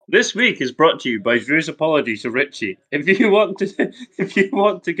This week is brought to you by Drew's apology to Richy. If you want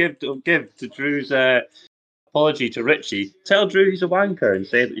to give to Drew's apology to Richy, tell Drew he's a wanker and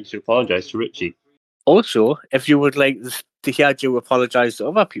say that he should apologise to Richy. Also, if you would like to hear Drew apologise to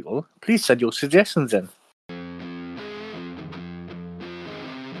other people, please send your suggestions in.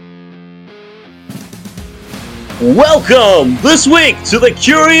 Welcome this week to the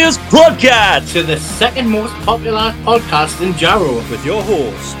Curious Podcats, to the second most popular podcast in Jarrow, with your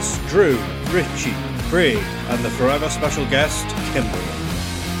hosts Drew, Richy, Craig, and the forever special guest Kimbo.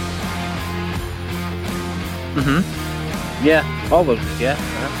 Yeah, probably. Yeah.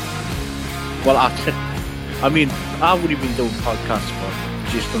 Well, I mean, I've only been doing podcasts for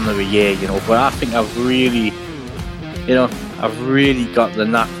just under a year, but I think I've really got the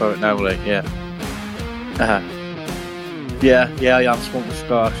knack for it now. Like, yeah. Yeah, I am smoking a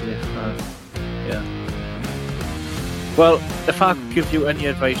cigar actually. Yeah. Well, if I could give you any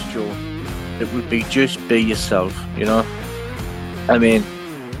advice, Joe, it would be just be yourself, I mean,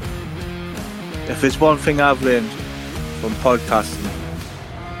 if there's one thing I've learned from podcasting,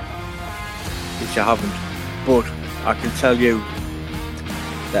 which I haven't, but I can tell you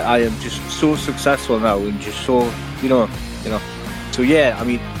that I am just so successful now and just so, So yeah, I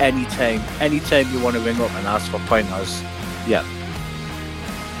mean, anytime you want to ring up and ask for pointers, yeah.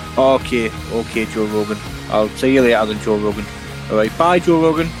 Okay, Joe Rogan. I'll see you later then, Joe Rogan. Alright, bye, Joe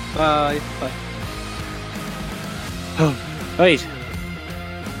Rogan. Bye. Right.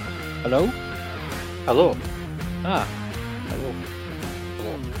 Hello? Hello. Hello.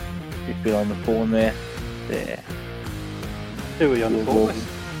 Just been on the phone there. Who are you on the phone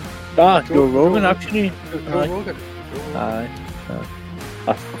with? Joe Rogan, actually. Joe Rogan. Aye.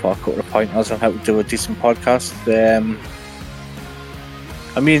 I thought a couple of pointers on how to do a decent podcast.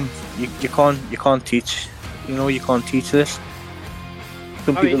 I mean, you can't teach. You can't teach this.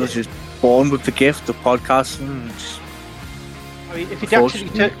 Some people are just born with the gift of podcasting. I mean, if you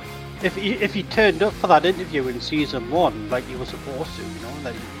actually if he turned up for that interview in season 1, like he was supposed to,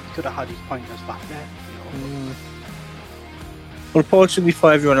 then he could have had his pointers back there. Unfortunately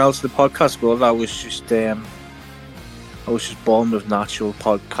for everyone else in the podcast world, I was just born with natural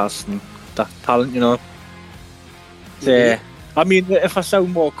podcasting talent, I mean, if I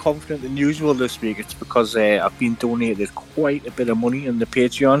sound more confident than usual this week, it's because I've been donated quite a bit of money on the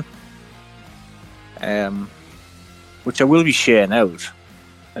Patreon, which I will be sharing out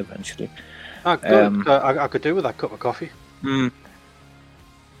eventually. Good. I could do with that cup of coffee.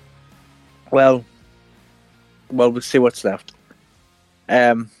 Well, we'll see what's left.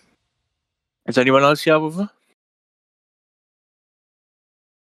 Is anyone else here with her?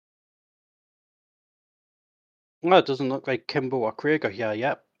 No, it doesn't look like Kimbo or Craig are here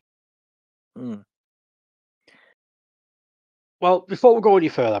yet. Well, before we go any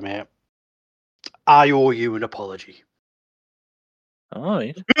further, mate, I owe you an apology.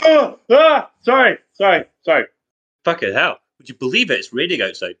 Alright. Sorry. Fucking hell. Would you believe it? It's raining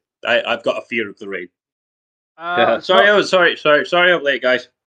outside. I've got a fear of the rain. Sorry I'm late, guys.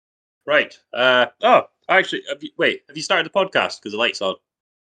 Right. Actually, have you started the podcast? Because the light's on.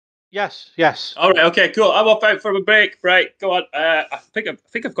 Yes. All right. Okay. Cool. I'm off out for a break. Right. Go on. I think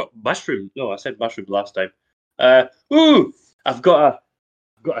I've got mushroom. No, I said mushroom last time. I've got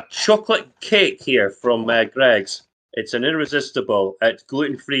a chocolate cake here from Greg's. It's an irresistible. It's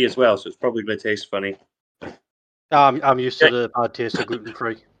gluten free as well, so it's probably going to taste funny. I'm used to the bad taste of gluten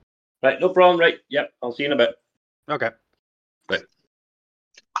free. Right. No problem. Right. Yep. I'll see you in a bit. Okay. Right.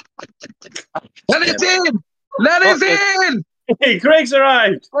 Let us in. Let us in. Hey, Greg's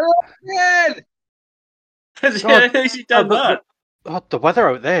arrived! Has he done that? The weather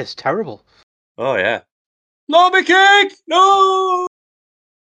out there is terrible. Oh, yeah. Lobby cake! No!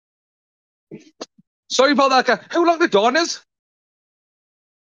 Sorry about that, guy. Who locked the doors?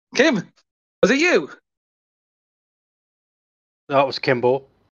 Kim, was it you? That was Kimbo.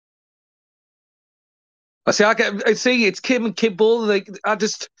 I see it's Kim and Kimbo. I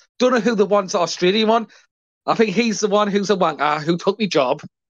just don't know who the one's Australian one. I think he's the one who's a wanker who took my job.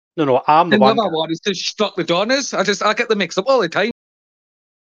 No, I'm the one. Another one is to stock the donors. I get them mixed up all the time.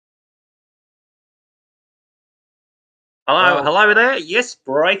 Hello there. Yes,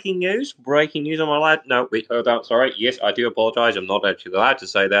 breaking news. Breaking news. Am I allowed? No, wait, hold on. Sorry. Yes, I do apologise. I'm not actually allowed to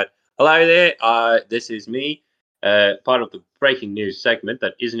say that. Hello there. This is me. Part of the breaking news segment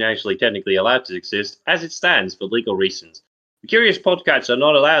that isn't actually technically allowed to exist as it stands for legal reasons. The Curious Podcats are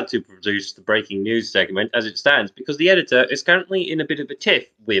not allowed to produce the breaking news segment as it stands because the editor is currently in a bit of a tiff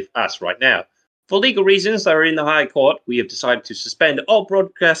with us right now. For legal reasons that are in the High Court, we have decided to suspend all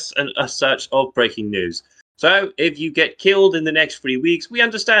broadcasts and as such of breaking news. So if you get killed in the next 3 weeks, we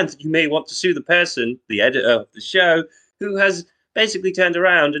understand that you may want to sue the person, the editor of the show, who has basically turned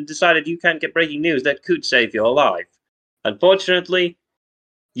around and decided you can't get breaking news that could save your life. Unfortunately,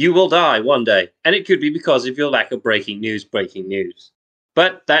 you will die one day, and it could be because of your lack of breaking news.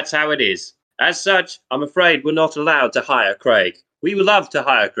 But that's how it is. As such, I'm afraid we're not allowed to hire Craig. We would love to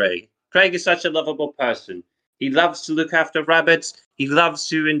hire Craig. Craig is such a lovable person. He loves to look after rabbits. He loves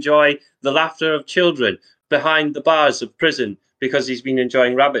to enjoy the laughter of children behind the bars of prison because he's been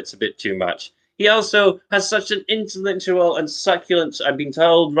enjoying rabbits a bit too much. He also has such an intellectual and succulent... I'm being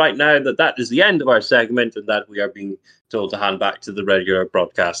told right now that is the end of our segment and that we are being told to hand back to the regular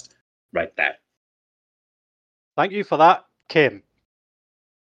broadcast right now. Thank you for that, Kim.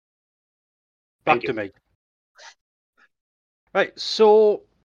 Back to me. Right, so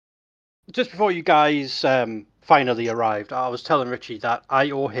just before you guys finally arrived, I was telling Richy that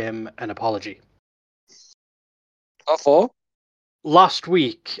I owe him an apology. What for? Last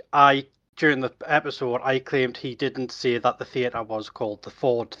week, during the episode, I claimed he didn't say that the theatre was called the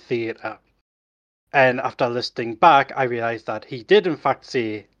Ford Theatre. And after listening back, I realised that he did in fact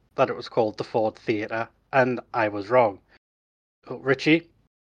say that it was called the Ford Theatre, and I was wrong. Oh, Richy,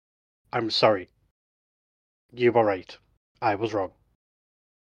 I'm sorry. You were right. I was wrong.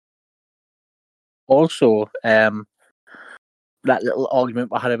 Also, that little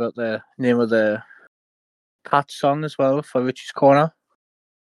argument we had about the name of the Cat song as well for Richie's Corner.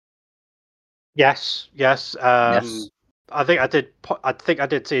 Yes. Yes. I think I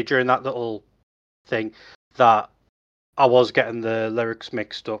did say during that little thing that I was getting the lyrics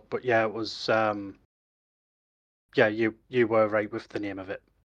mixed up, but yeah, it was you were right with the name of it.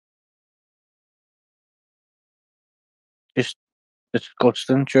 It's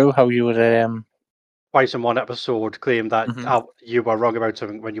disgusting, Drew, how you would twice in one episode claim that Mhm. You were wrong about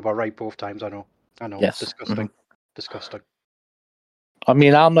something when you were right both times. I know. Yes. Disgusting. Mhm. Disgusting. I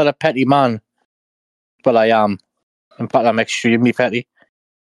mean, I'm not a petty man, but I am. In fact, I'm extremely petty.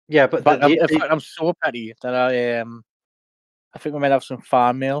 Yeah, but In fact, I'm so petty that I think we might have some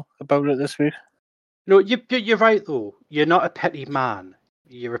fan mail about it this week. No, you're right though. You're not a petty man.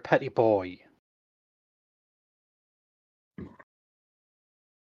 You're a petty boy.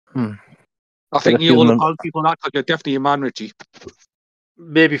 I think you all call people that because you're definitely a man, Richy.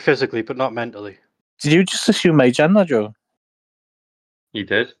 Maybe physically, but not mentally. Did you just assume my gender, Joe? You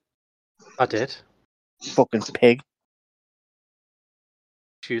did? I did. Fucking pig.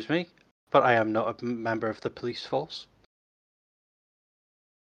 Excuse me, but I am not a member of the police force.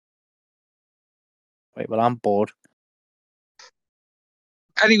 Wait, well, I'm bored.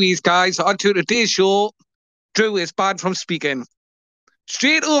 Anyways, guys, on to today's show. Drew is banned from speaking.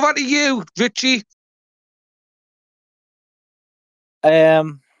 Straight over to you, Richy.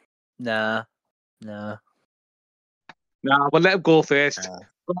 Nah. Nah, we'll let him go first.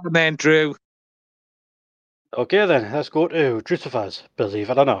 Go on then, Drew. Okay then, let's go to Drewcifer's Believe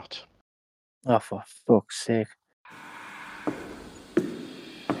It or Not. Oh, for fuck's sake.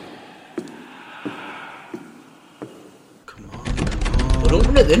 Come on. Well,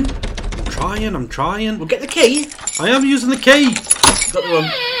 open it then. I'm trying. We'll get the key. I am using the key. Got the one.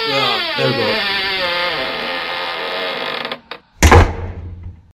 Yeah, there we go.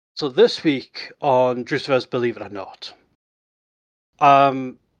 So this week on Drewcifer's Believe It or Not,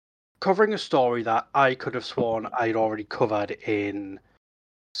 covering a story that I could have sworn I'd already covered in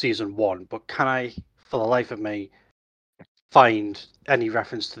season 1, but can I, for the life of me, find any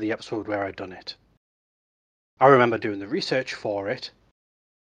reference to the episode where I'd done it? I remember doing the research for it,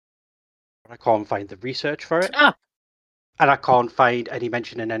 but I can't find the research for it. And I can't find any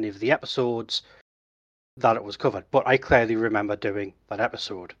mention in any of the episodes that it was covered, but I clearly remember doing that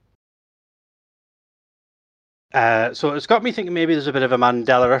episode. So it's got me thinking maybe there's a bit of a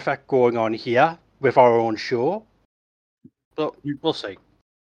Mandela Effect going on here with our own show, but we'll see.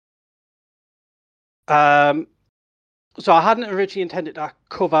 So I hadn't originally intended to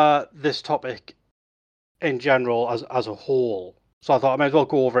cover this topic in general as a whole, so I thought I might as well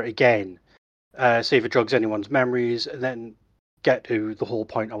go over it again, see if it jogs anyone's memories, and then get to the whole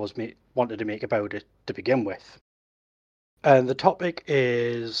point I wanted to make about it to begin with. And the topic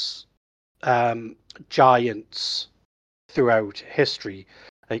is giants throughout history,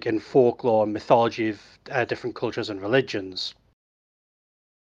 like in folklore and mythology of different cultures and religions.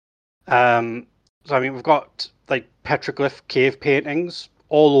 So I mean, we've got like petroglyph cave paintings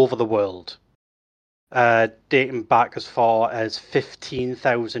all over the world, dating back as far as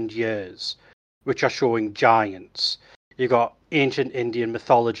 15,000 years, which are showing giants. You've got ancient Indian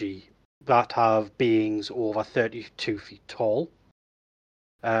mythology that have beings over 32 feet tall.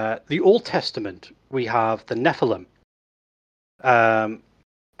 The Old Testament, we have the Nephilim. And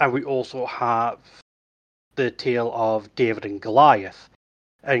we also have the tale of David and Goliath.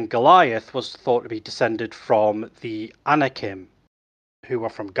 And Goliath was thought to be descended from the Anakim, who were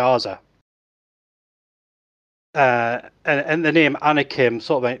from Gaza. And the name Anakim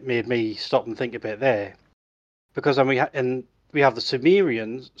sort of made me stop and think a bit there, because we have the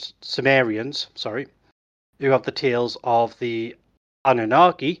Sumerians, who have the tales of the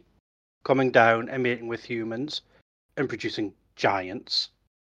Anunnaki coming down and mating with humans and producing giants.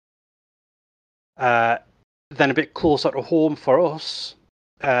 Then a bit closer to home for us,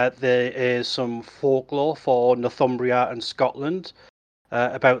 there is some folklore for Northumbria and Scotland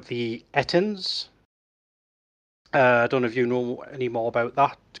about the Ettins. I don't know if you know any more about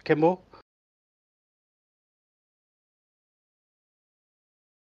that, Kimbo.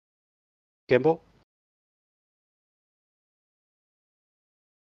 Kimbo?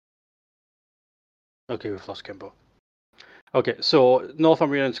 Okay, we've lost Kimbo. Okay, so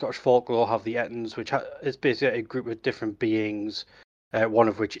Northumbrian and Scottish folklore have the Ettins, which is basically a group of different beings, one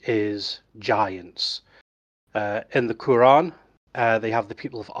of which is giants. In the Quran, they have the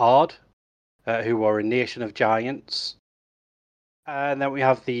people of Ard, who are a nation of giants. And then we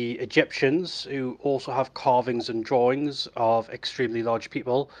have the Egyptians, who also have carvings and drawings of extremely large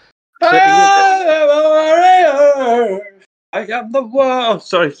people. I am the world.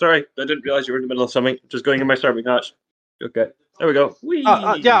 Sorry. I didn't realise you were in the middle of something. Just going in my starting hatch. Okay, there we go.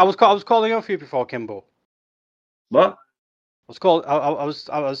 Yeah, I was calling out for you before, Kimbo. What? I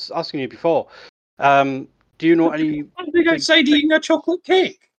was asking you before. Do you know any? I think outside eating a chocolate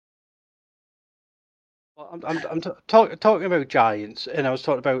cake. Well, I'm talking about giants, and I was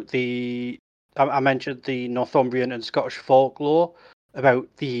talking about I mentioned the Northumbrian and Scottish folklore about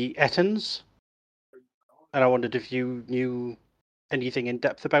the Ettins, and I wondered if you knew anything in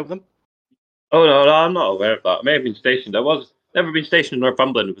depth about them. Oh no, I'm not aware of that. I may have been stationed. I was never been stationed in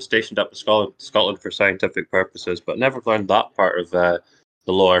Northumberland. I was stationed up in Scotland for scientific purposes, but never learned that part of the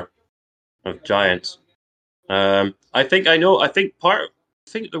lore of giants. I think there's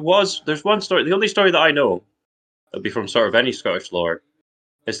one story. The only story that I know that'd be from sort of any Scottish lore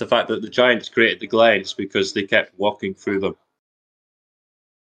is the fact that the giants created the glens because they kept walking through them.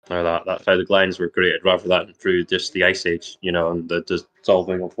 Or that's how the glens were created, rather than through just the ice age, and the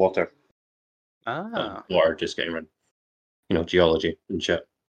dissolving of water. Water just getting rid, geology and shit.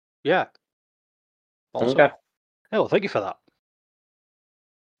 Yeah. Awesome. Okay. Oh, well, thank you for that.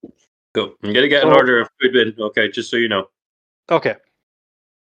 Cool. I'm gonna get an order of food bin. Okay, just so you know. Okay.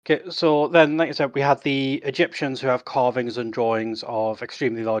 So then, like I said, we had the Egyptians who have carvings and drawings of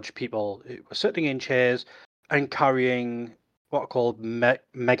extremely large people who were sitting in chairs and carrying what are called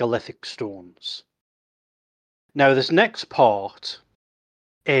megalithic stones. Now, this next part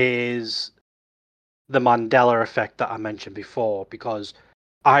is the Mandela Effect that I mentioned before, because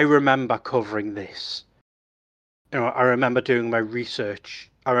I remember covering this. I remember doing my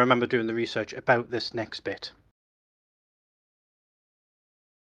research. I remember doing the research about this next bit.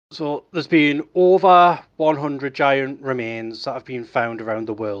 So there's been over 100 giant remains that have been found around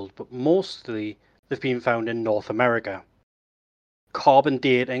the world, but mostly they've been found in North America. Carbon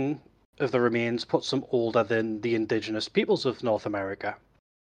dating of the remains puts them older than the indigenous peoples of North America.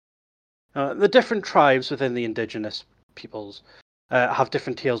 The different tribes within the indigenous peoples have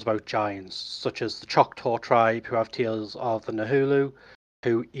different tales about giants, such as the Choctaw tribe, who have tales of the Nahulu,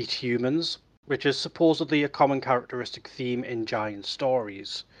 who eat humans, which is supposedly a common characteristic theme in giant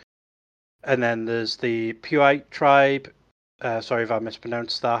stories. And then there's the Puite tribe, sorry if I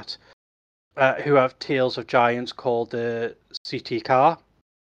mispronounced that, who have tales of giants called the Sitikar,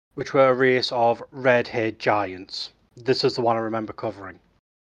 which were a race of red-haired giants. This is the one I remember covering.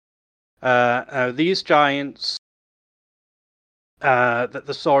 These giants,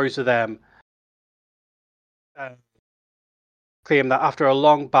 the stories of them claim that after a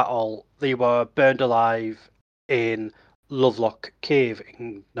long battle, they were burned alive in Lovelock Cave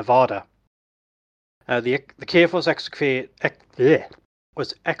in Nevada. The cave was excavated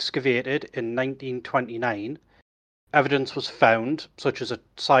in 1929. Evidence was found, such as a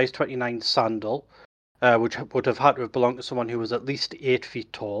size 29 sandal, which would have had to have belonged to someone who was at least 8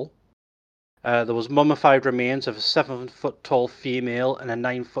 feet tall. There was mummified remains of a 7-foot tall female and a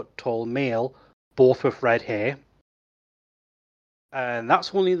 9-foot tall male, both with red hair. And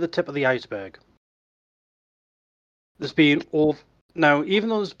that's only the tip of the iceberg. Even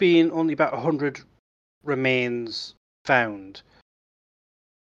though there's been only about 100 remains found,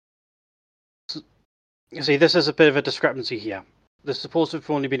 you see, this is a bit of a discrepancy here. There's supposed to have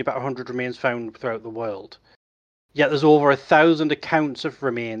only been about 100 remains found throughout the world. Yet there's over 1,000 accounts of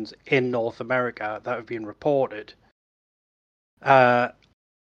remains in North America that have been reported.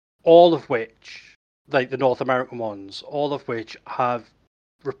 All of which, like the North American ones, all of which have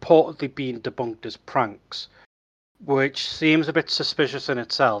reportedly been debunked as pranks, which seems a bit suspicious in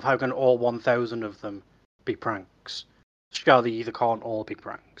itself. How can all 1,000 of them be pranks? Surely either can't all be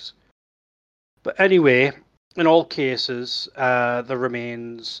pranks. But anyway, in all cases, the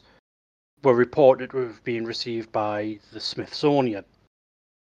remains were reported to have been received by the Smithsonian.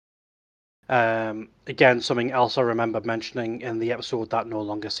 Again, something else I remember mentioning in the episode that no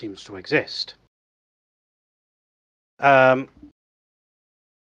longer seems to exist. In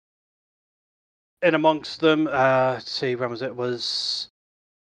amongst them, let's see, when was it? It was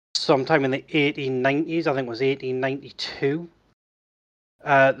sometime in the 1890s, I think it was 1892.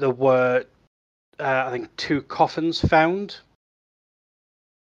 There were, I think, 2 coffins found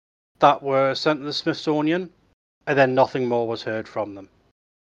that were sent to the Smithsonian, and then nothing more was heard from them.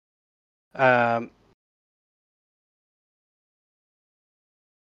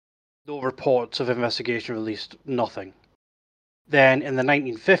 No reports of investigation released, nothing. Then in the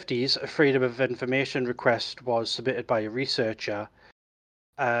 1950s, a Freedom of Information request was submitted by a researcher,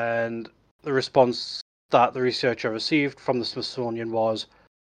 and the response that the researcher received from the Smithsonian was,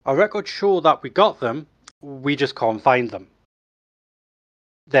 "Our records show that we got them, we just can't find them."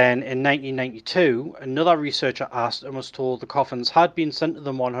 Then in 1992, another researcher asked and was told the coffins had been sent to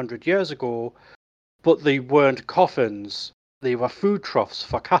them 100 years ago, but they weren't coffins, they were food troughs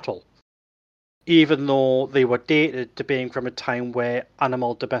for cattle, even though they were dated to being from a time where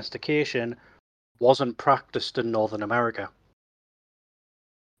animal domestication wasn't practiced in Northern America.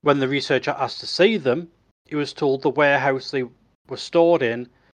 When the researcher asked to see them, he was told the warehouse they were stored in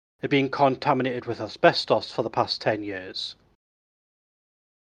had been contaminated with asbestos for the past 10 years.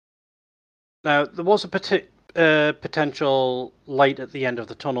 Now, there was a potential light at the end of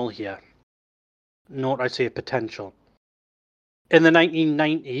the tunnel here. Note I say potential. In the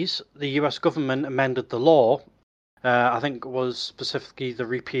 1990s, the US government amended the law, I think it was specifically the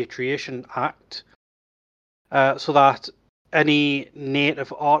Repatriation Act, so that any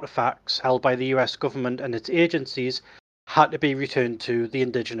native artifacts held by the US government and its agencies had to be returned to the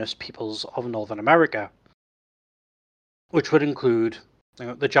indigenous peoples of Northern America, which would include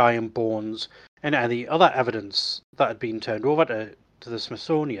the giant bones and any other evidence that had been turned over to the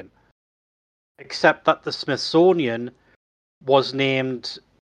Smithsonian. Except that the Smithsonian was named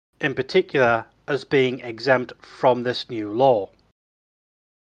in particular as being exempt from this new law.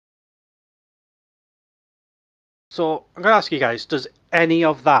 So I'm going to ask you guys, does any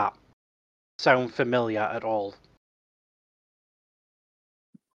of that sound familiar at all?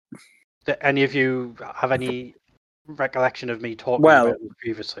 Do any of you have any recollection of me talking about it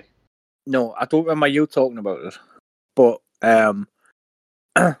previously? No, I don't remember you talking about it, but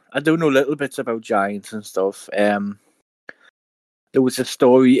I do know little bits about giants and stuff. There was a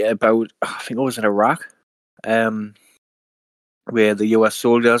story about, I think it was in Iraq, where the US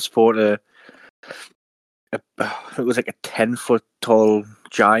soldiers fought it was like a 10-foot tall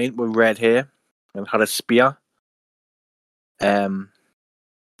giant with red hair and had a spear. And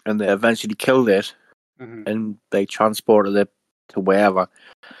they eventually killed it, and they transported it to wherever.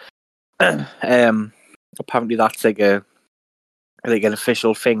 Apparently that's like an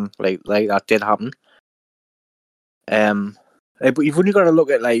official thing, like that did happen. But you've only got to look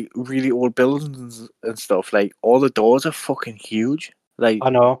at like really old buildings and stuff. Like all the doors are fucking huge. Like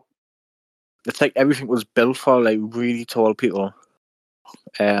I know. It's like everything was built for like really tall people.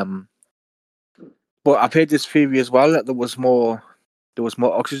 But I've heard this theory as well that there was more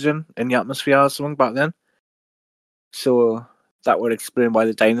oxygen in the atmosphere or something back then. So that would explain why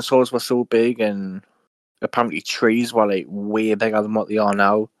the dinosaurs were so big, and apparently trees were like way bigger than what they are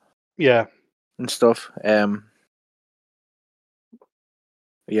now. Yeah. And stuff.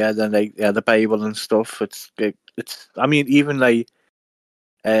 Yeah, then like the Bible and stuff. It's I mean, even like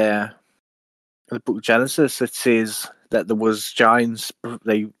in the book of Genesis, it says that there was giants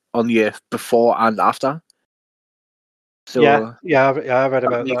like on the earth before and after. So yeah, I read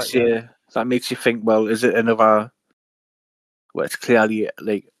about that. That makes you think. Well, is it another? Well, it's clearly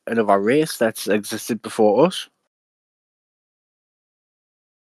like another race that's existed before us.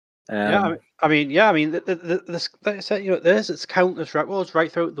 I mean, there's countless records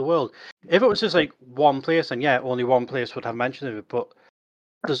right throughout the world. If it was just like one place, then only one place would have mention of it. But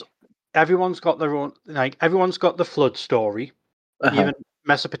everyone's got their own. Like everyone's got the flood story. Even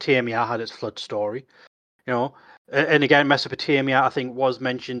Mesopotamia had its flood story. You know, and again, Mesopotamia I think was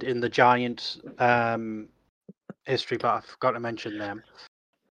mentioned in the giant history, but I forgot to mention them.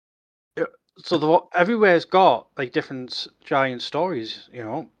 everywhere's got like different giant stories, you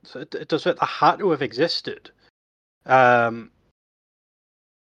know. So it does it. They had to have existed, but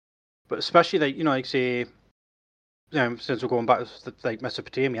especially like like say, since we're going back to like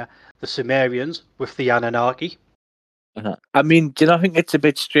Mesopotamia, the Sumerians with the Anunnaki. I mean, do you not think it's a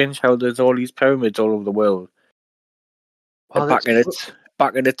bit strange how there's all these pyramids all over the world? Well,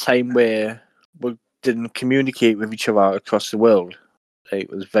 back in a time where we didn't communicate with each other across the world, like,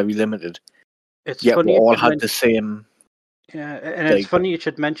 it was very limited. It's Yet funny we all had the same. Yeah, and it's funny you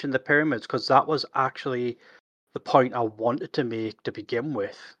should mention the pyramids because that was actually the point I wanted to make to begin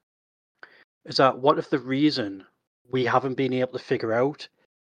with. Is that what if the reason we haven't been able to figure out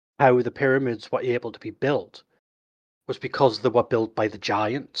how the pyramids were able to be built was because they were built by the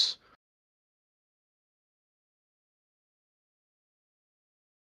giants?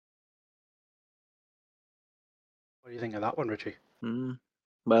 What do you think of that one, Richie?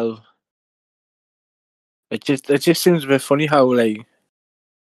 Well, it just seems a bit funny how like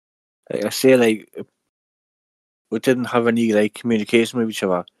I say, like, we didn't have any like communication with each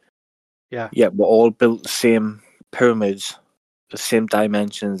other. Yeah. Yet we all built the same pyramids, the same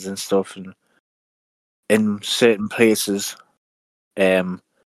dimensions and stuff, and in certain places. I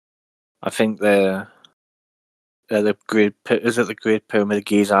think the Great the Great Pyramid of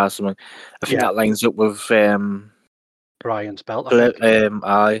Giza or something. I think that lines up with Brian's belt. I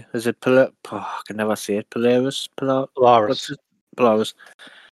think. Is it I can never say it. Polaris. Polaris.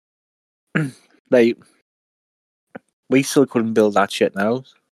 Like, we still couldn't build that shit now.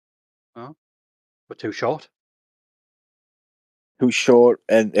 Oh, we're too short. Too short,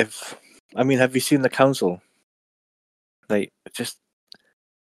 and have you seen the council? Like, just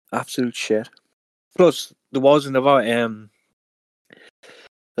absolute shit. Plus, there was another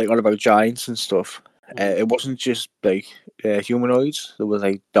like, all about giants and stuff. It wasn't just like humanoids. There were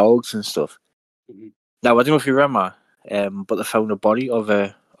like dogs and stuff. Now, I don't know if you remember, but they found a body of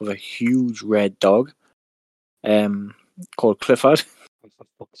a huge red dog, called Clifford. For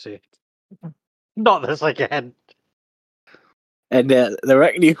fuck's sake! Not this again. And they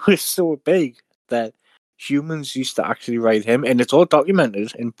reckon he was so big that humans used to actually ride him, and it's all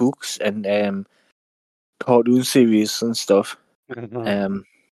documented in books and cartoon series and stuff.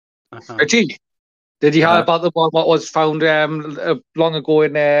 Richie, did you hear about the one what was found long ago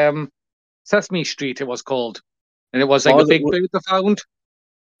in Sesame Street? It was called, and it was like a big bird they found.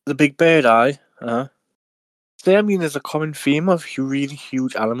 The big bird, aye. So, I mean, there's a common theme of really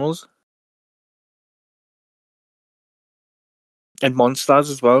huge animals and monsters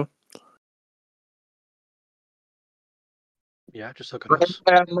as well. Yeah, just look at us.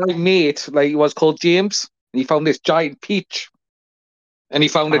 My mate, like, he was called James, and he found this giant peach, and he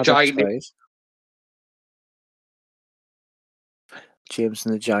found a giant. Right. James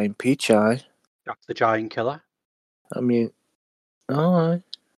and the Giant Peach, aye. Jack the Giant Killer. I mean, aye.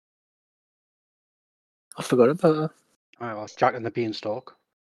 I forgot about that. Alright, well, Jack and the Beanstalk.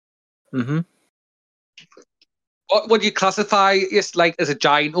 What would you classify as, like, as a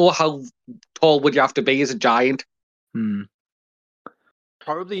giant, or how tall would you have to be as a giant?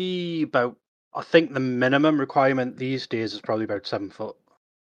 Probably about. I think the minimum requirement these days is probably about 7 foot.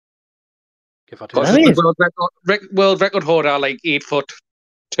 Give or take. The world record holder, like 8'2"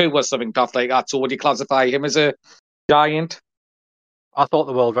 or something tough like that. So would you classify him as a giant? I thought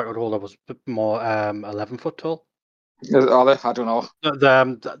the world record holder was more 11 foot tall. I don't know.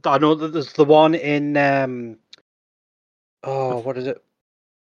 I know that there's the one in what is it?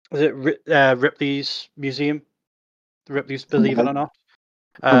 Is it Ripley's museum? The Ripley's Believe It or Not.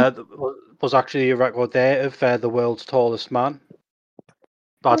 Was actually a record there of the world's tallest man.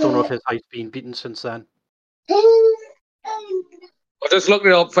 But I don't know if his height's been beaten since then. I just looked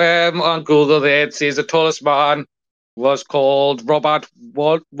it up on Google there. It says the tallest man was called Robert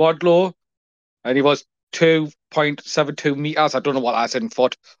Wadlow, and he was 2.72 meters. I don't know what that's in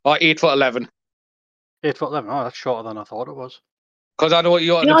foot. Or 8'11". 8'11". Oh, that's shorter than I thought it was. Because I know what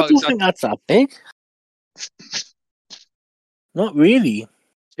you're talking about. I don't think that's that big. Not really.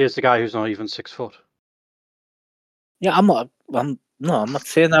 Here's the guy who's not even 6 foot. Yeah, I'm not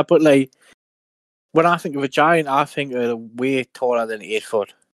saying that, but like, when I think of a giant, I think of way taller than 8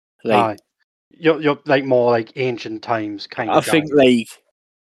 foot. Like, you're like more like ancient times kind of. I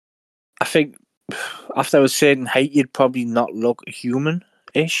think after a certain height, you'd probably not look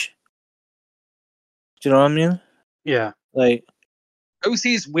human-ish. Do you know what I mean? Yeah. Like,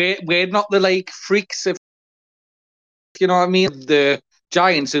 these we're not the like freaks, if you know what I mean. The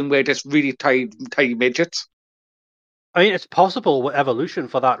giants, and we're just really tiny midgets. I mean, it's possible with evolution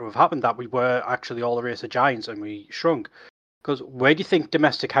for that to have happened, that we were actually all a race of giants and we shrunk. Because where do you think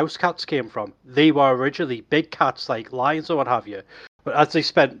domestic house cats came from? They were originally big cats like lions or what have you. But as they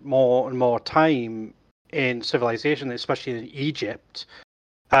spent more and more time in civilization, especially in Egypt,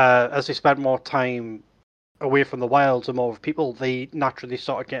 as they spent more time away from the wilds and more with people, they naturally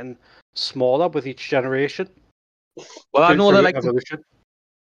started getting smaller with each generation. Well, I know through that evolution.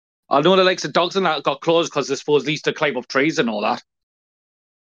 I know the likes of dogs and that got claws because they're supposed they used to climb up trees and all that.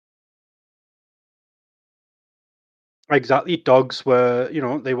 Exactly, dogs were,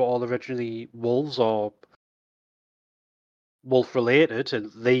 they were all originally wolves or wolf related, and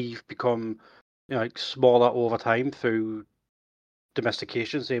they've become, like smaller over time through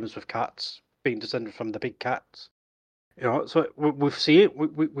domestication. Same as with cats being descended from the big cats. So we've seen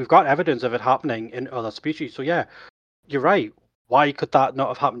we've got evidence of it happening in other species. So yeah, you're right. Why could that not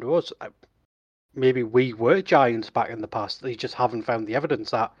have happened to us? Maybe we were giants back in the past. They just haven't found the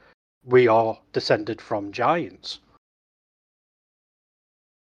evidence that we are descended from giants.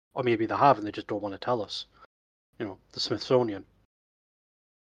 Or maybe they have and they just don't want to tell us. The Smithsonian.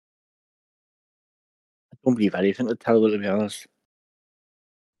 I don't believe anything to tell them, to be honest.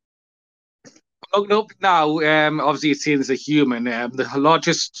 I'm looking up now. Obviously, it's seen as a human. The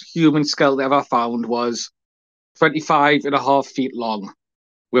largest human skull ever found was 25.5 feet long,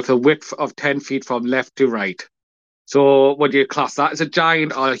 with a width of 10 feet from left to right. So, would you class that as a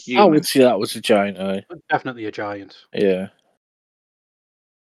giant or a I human? would say that was a giant eye. Definitely a giant. Yeah.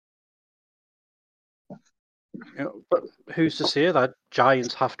 But who's to say that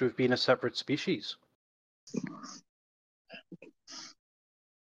giants have to have been a separate species?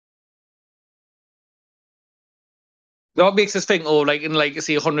 That makes us think, like in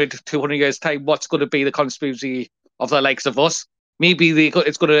say 100, 200 years time, what's going to be the conspiracy of the likes of us? Maybe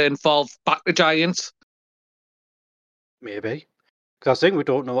it's going to involve back to giants. Maybe. Because I think we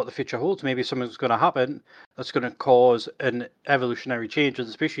don't know what the future holds. Maybe something's going to happen that's going to cause an evolutionary change in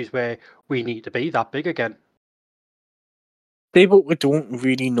the species where we need to be that big again. But we don't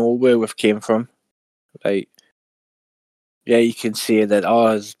really know where we've came from. Like, yeah, you can say that,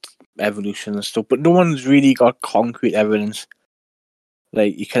 it's evolution and stuff, but no one's really got concrete evidence.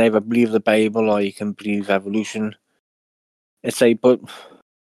 Like, you can either believe the Bible or you can believe evolution. It's like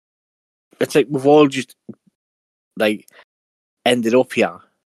we've all just, like, ended up here,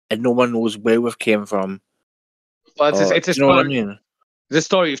 and no one knows where we've came from. Well, it's a you know what I story. mean? The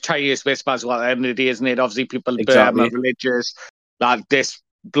story of Chinese whisper as well. At the end of the day, isn't it? Obviously, people Exactly. are religious. That this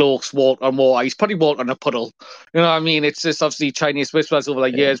bloke's walked on water. He's probably walked on a puddle. You know what I mean? It's just obviously Chinese whispers over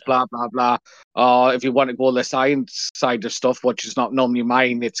the years. Blah blah blah. If you want to go the science side of stuff, which is not normally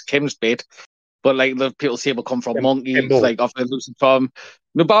mine, it's Kim's bit. But like the people say, will come from monkeys, Kimbo. like off the losing from.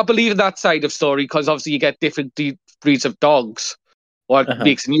 No, but I believe in that side of story because obviously you get different breeds of dogs. What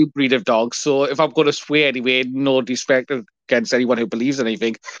makes a new breed of dogs? So if I'm going to swear anyway, no disrespect against anyone who believes in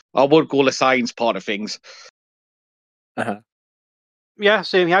anything, I would go the science part of things. Yeah,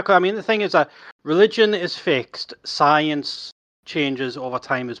 same here. I mean, the thing is that religion is fixed, science changes over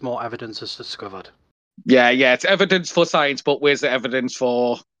time as more evidence is discovered. Yeah, it's evidence for science, but where's the evidence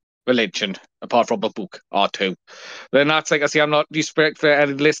for religion apart from a book or two? Then that's like I say, I'm not disrespect for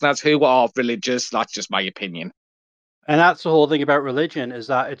any listeners who are religious. That's just my opinion. And that's the whole thing about religion is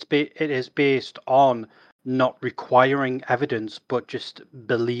that it is based on not requiring evidence, but just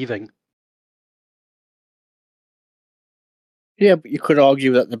believing. Yeah, but you could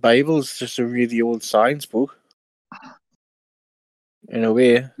argue that the Bible is just a really old science book. In a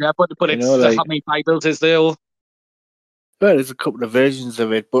way. Yeah, but it's how many Bibles is there? Well, there's a couple of versions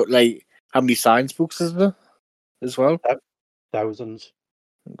of it, but like, how many science books is there as well? Thousands.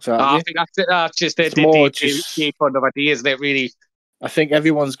 Exactly. I think that's it. That's just the fun of idea, isn't it? Really. I think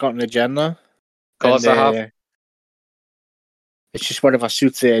everyone's got an agenda. Of course, I have. It's just whatever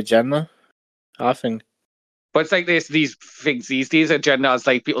suits their agenda, I think. But it's like these things these days, agendas,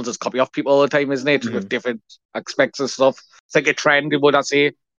 like people just copy off people all the time, isn't it? With different aspects of stuff. It's like a trend, would I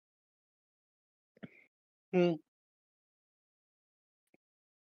say?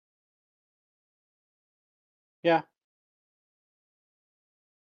 Yeah.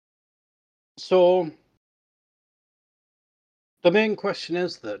 So the main question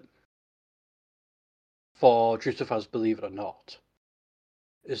is that for Drewcifer's Believe It or Not,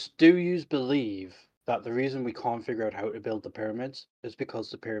 is do you believe that the reason we can't figure out how to build the pyramids is because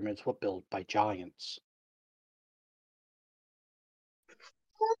the pyramids were built by giants?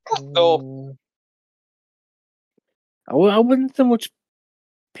 No. I wouldn't so much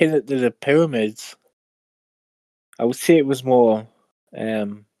pin it to the pyramids. I would say it was more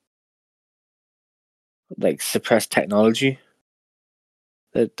like suppressed technology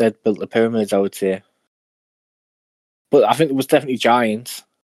that built the pyramids, I would say. But I think it was definitely Giants.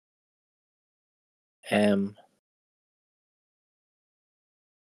 Yeah.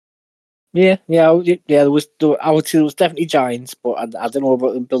 There was. I would say it was definitely Giants, but I don't know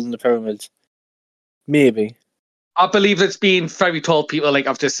about them building the pyramids. Maybe. I believe it's been very tall people, like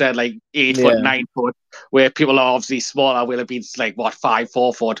I've just said, like 8 foot, 9 foot, where people are obviously smaller, will have been like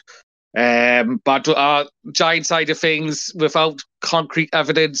 5-4 foot. But giant side of things, without concrete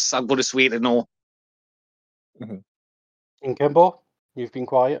evidence, I'm going to sway to no. Mm-hmm. And Kimbo, you've been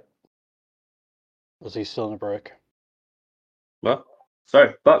quiet. Was he still in a break? What?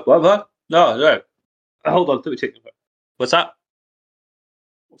 Sorry. What? No. Hold on. Let me take it. What's that?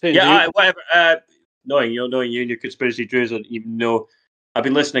 Whatever. Knowing you and your conspiracy Drews, and even though I've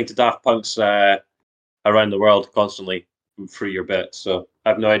been listening to Daft Punk's Around the World constantly through your bit, so I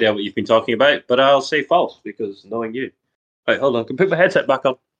have no idea what you've been talking about, but I'll say false because knowing you. Right, hold on. I can put my headset back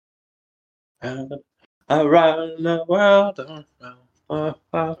on. Around the world.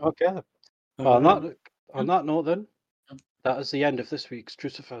 Okay. On that note, then, that is the end of this week's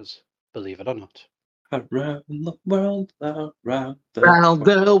Drewcifers, believe it or not. Around the world, around the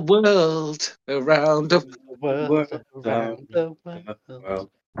world.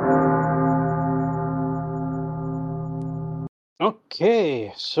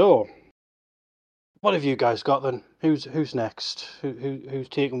 Okay, so what have you guys got then? Who's next? Who's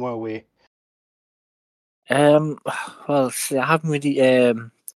taking our way? Well, see, I haven't really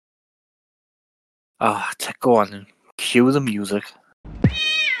go on and cue the music.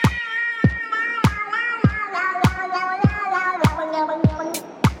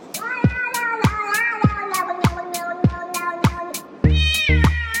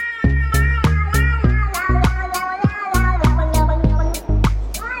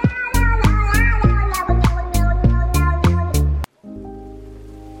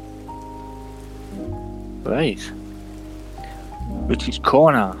 Right. Richy's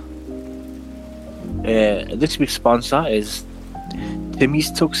Corner. This week's sponsor is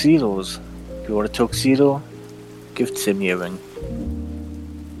Timmy's Tuxedos. If you want a tuxedo, give Timmy a ring.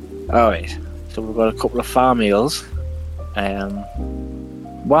 Alright, so we've got a couple of farm meals.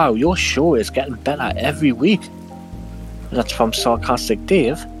 Wow, your show is getting better every week. That's from Sarcastic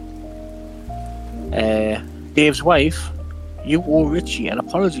Dave. Dave's wife, you owe Richy an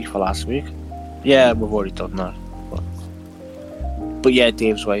apology for last week. Yeah, we've already done that. But yeah,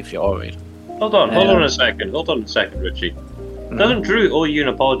 Dave's wife, you're alright. Hold on a second, Richy. Doesn't Drew owe you an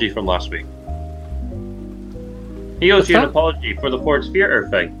apology from last week? He owes you an apology for the Ford Theatre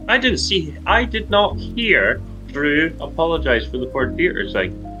thing. I did not hear Drew apologise for the Ford Theatre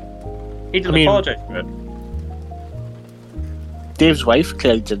thing. He didn't apologise for it. Dave's wife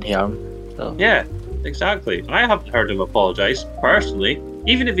clearly didn't hear him. So. Yeah, exactly. I haven't heard him apologise, personally.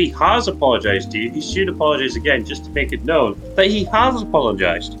 Even if he has apologised to you, he should apologise again just to make it known that he has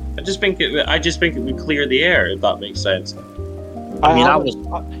apologised. I just think it would clear the air, if that makes sense. I was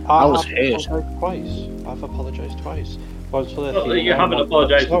hurt. Twice. I've apologised twice. Once for you haven't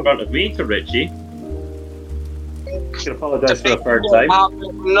apologised in front of me to Richy. You can apologise for the third time.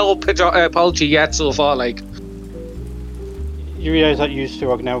 No apology yet so far, like. You realise that you two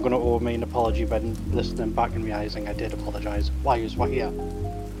are now going to owe me an apology when listening back and realising I did apologise. Why is what here?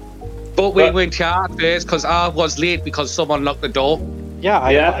 But we went here first because I was late because someone locked the door.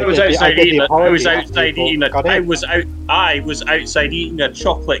 I was outside eating a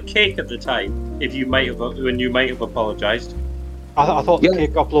chocolate cake at the time. When you might have apologised. I thought the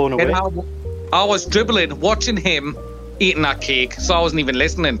cake got blown away. I was dribbling, watching him eating that cake, so I wasn't even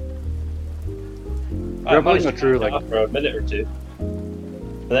listening. I managed to Drew like for a minute or two,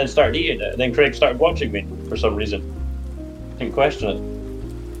 and then started eating it. And then Craig started watching me for some reason. Didn't question it.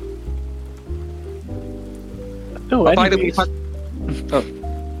 Oh, anyways.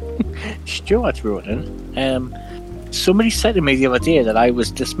 Stuart wrote in. Somebody said to me the other day that I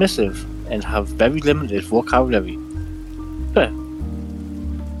was dismissive and have very limited vocabulary.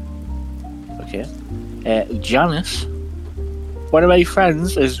 Okay. Janice, one of my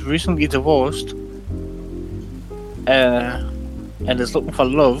friends, is recently divorced. And is looking for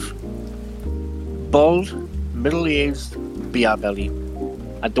love. Bald, middle-aged, beer belly.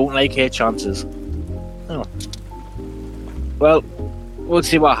 I don't like her chances. Oh. Well, we'll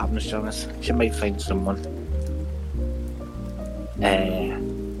see what happens, Janice. She might find someone.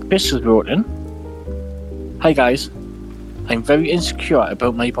 Chris has wrote in. Hi guys. I'm very insecure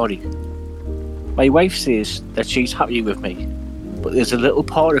about my body. My wife says that she's happy with me, but there's a little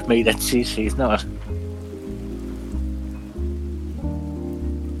part of me that says she's not.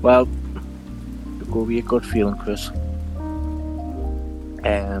 Well, it'll go be a good feeling, Chris.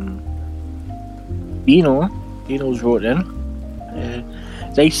 Dino Dino's wrote in.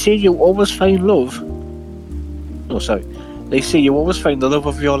 They say you always find love. No, sorry. They say you always find the love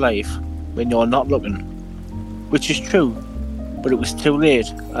of your life when you're not looking. Which is true, but it was too late,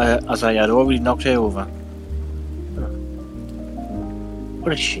 as I had already knocked her over.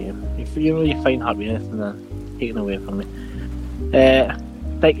 What a shame. You find happiness and then taken away from me.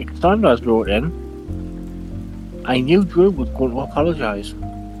 Like Cassandra's wrote in, I knew Drew was going to apologise.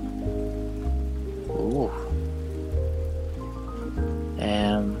 Oh.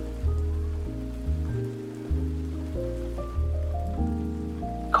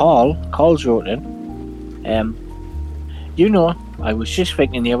 Carl's wrote in, you know, I was just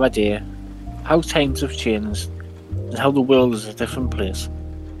thinking the other day how times have changed and how the world is a different place.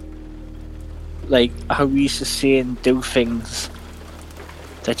 Like how we used to say and do things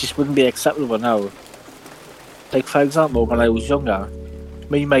that just wouldn't be acceptable now. Like for example, when I was younger,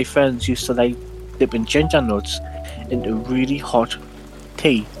 me and my friends used to like dipping ginger nuts into really hot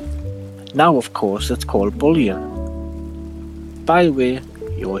tea. Now of course it's called bullying. By the way,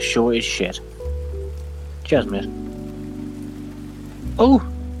 you're sure as shit. Cheers, mate. Oh,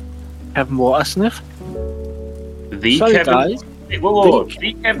 Kevin Watersniff. Sorry, Kevin. guys. Whoa.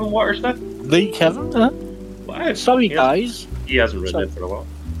 The Kevin Watersniff? The Kevin, huh? Wow. Sorry, guys. He hasn't written it for a while.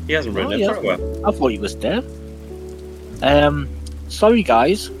 He hasn't written it for a while. I thought he was dead. Sorry,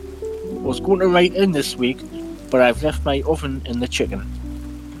 guys. I was going to write in this week, but I've left my oven in the chicken.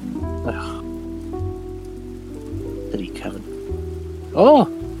 Ugh. Silly Kevin. Oh,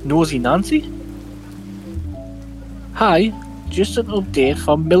 Nosy Nancy. Hi, just an update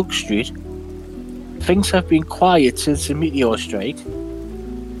from Milk Street. Things have been quiet since the meteor strike.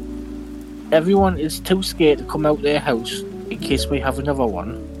 Everyone is too scared to come out their house in case we have another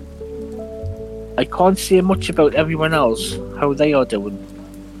one. I can't say much about everyone else, how they are doing,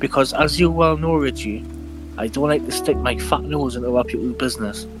 because as you well know, Richie, I don't like to stick my fat nose into other people's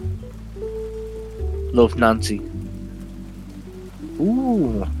business. Love, Nancy.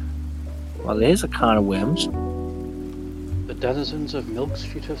 Ooh. Well, there's a can of worms. The denizens of Milk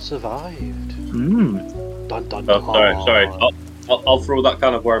Street have survived. Dun dun dun. Oh, sorry. I'll throw that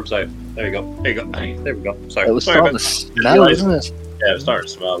can of worms out. There you go. There we go. Sorry. It was sorry starting to smell, isn't it? Yeah, it was starting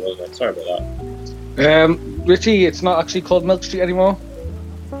to smell, wasn't it? Sorry about that. Richie, it's not actually called Milk Street anymore.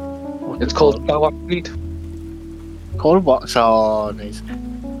 It's called Flower Street. Called what? Oh, nice.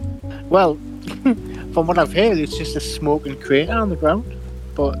 Well, from what I've heard, it's just a smoking crater on the ground.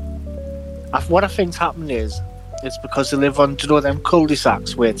 But what I think's happened is, it's because they live on, do you know, them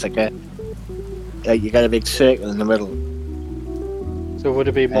cul-de-sacs where it's like you got a big circle in the middle. So would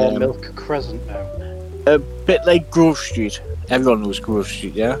it be more Milk Crescent now? A bit like Grove Street. Everyone knows Grove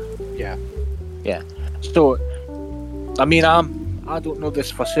Street, yeah? Yeah. Yeah. So, I mean, I don't know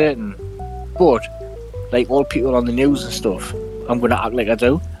this for certain, but like all people on the news and stuff, I'm gonna act like I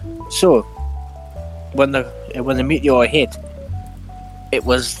do. So, when the meteor hit, it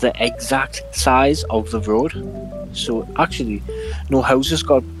was the exact size of the road. So actually, no houses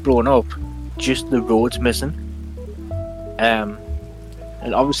got blown up, just the roads missing.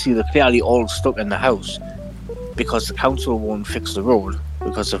 And obviously they're clearly all stuck in the house because the council won't fix the road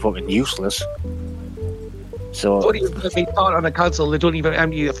because they're fucking useless. So Don't even be thought on the council. They don't even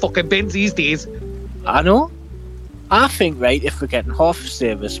empty the fucking bins these days. I know. I think, right, if we're getting half the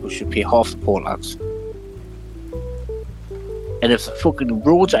service, we should pay half the poll tax. And if the fucking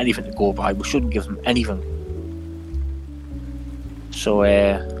roads are anything to go by, we shouldn't give them anything. So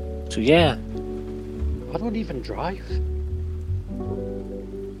yeah. I don't even drive.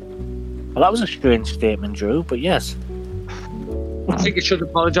 Well, that was a strange statement, Drew, but yes. I think you should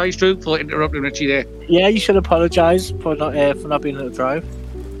apologise, Drew, for interrupting Richie there. Yeah, you should apologise for not being able to drive.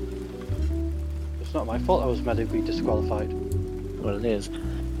 It's not my fault I was medically disqualified. Well, it is.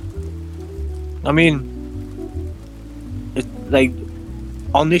 I mean, it's like,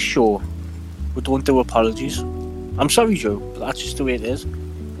 on this show, we don't do apologies. I'm sorry, Joe, but that's just the way it is.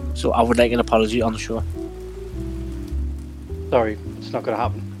 So I would like an apology on the show. Sorry, it's not going to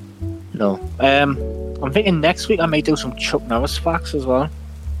happen. No. I'm thinking next week I may do some Chuck Norris facts as well.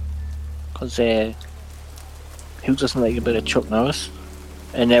 Because who doesn't like a bit of Chuck Norris?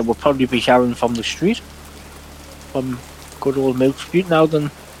 And we'll probably be hearing from the street. From good old Milk Street now then.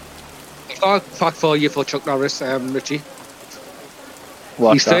 I've got a fact for you for Chuck Norris, Richie.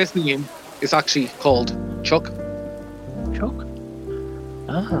 What's His first name is actually called Chuck. Chuck?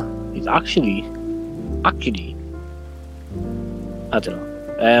 Ah, he's actually, I don't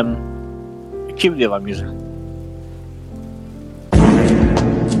know. Keep the other music.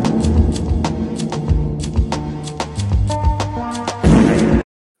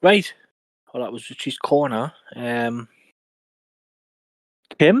 Right, Well, that was Richie's corner.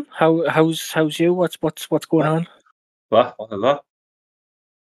 Kim, how's you? What's going on? What?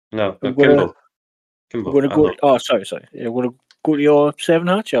 No, I'm Kimbo. gonna go. Oh, sorry. Yeah, I'm gonna go to your 7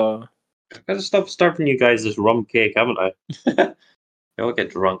 hatch or. I've got to stop serving you guys this rum cake, haven't I? You'll get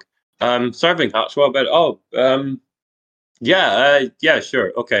drunk. Serving hatch. What about? Yeah,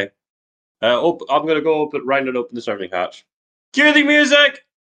 sure, okay. I'm gonna go round and open the serving hatch. Cue the music.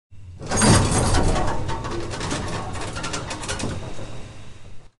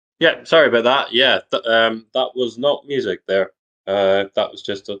 Yeah, sorry about that. Yeah, that was not music there. That was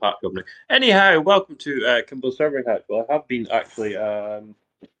just a hatch opening. Anyhow, welcome to Kimbo's serving hatch. Well, I have been actually not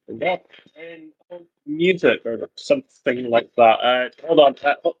in music or something like that. Hold on.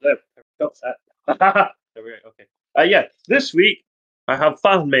 There we go. Okay. Yeah, this week I have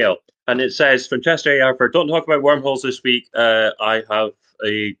fan mail, and it says Francesca Yarford, don't talk about wormholes this week. I have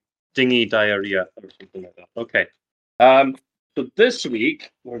a dingy diarrhea or something like that. Okay. So this week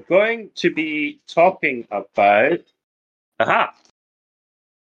we're going to be talking about. We're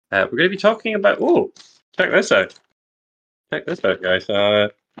going to be talking about. Oh, check this out. Check this out, guys.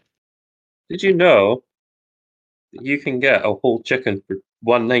 Did you know that you can get a whole chicken for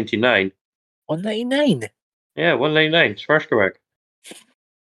 $1.99? $1.99. Yeah, $1.99. It's first correct.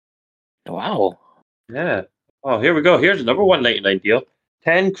 Wow. Yeah. Oh, here we go. Here's another $1.99 deal.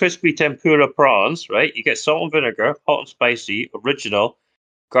 10 crispy tempura prawns, right? You get salt and vinegar, hot and spicy, original,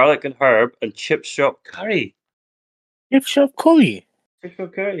 garlic and herb, and chip shop curry. Chip shop curry? Chip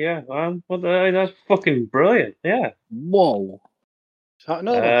shop curry, yeah. That's fucking brilliant. Yeah. Whoa.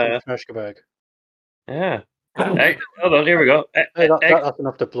 Another one from Freshkeberg. Yeah. Hey, hold on, here we go. That's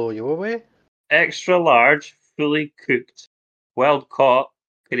enough to blow you away. Extra large, fully cooked, wild caught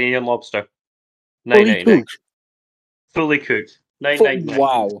Canadian lobster. Fully cooked? Fully cooked. $9.99.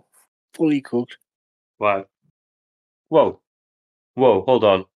 Wow. Fully cooked. Wow. Whoa, hold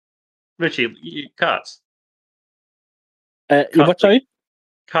on. Richie, cats. What, sorry?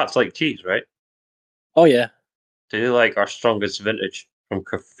 Cats like cheese, right? Oh, yeah. They like our strongest vintage from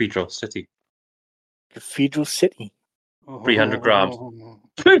Cathedral City. Cathedral City? 300 grams.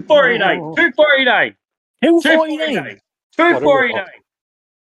 $2.49. $2.49. $2.49. $2.49.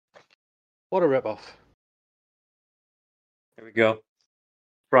 What a rip-off. There we go.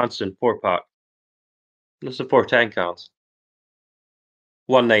 Bronson, 4-pack. This is 410 counts.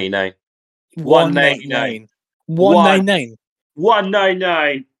 $1.99. $1.99. $1.99.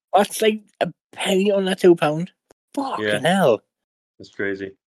 $1.99. That's like a penny on that £2. Fucking hell. That's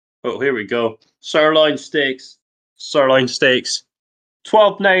crazy. Oh, here we go. Sirloin steaks.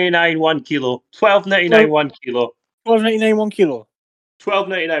 $12.99 1 kilo. $12.99 1 kilo. $12.99 1 kilo.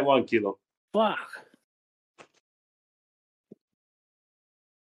 $12.99 1 kilo. Fuck.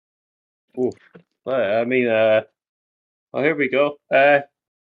 Oh, I mean, here we go.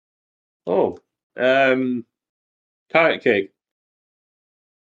 Carrot cake.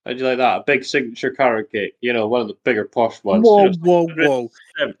 How'd you like that? A big signature carrot cake. You know, one of the bigger posh ones. Whoa.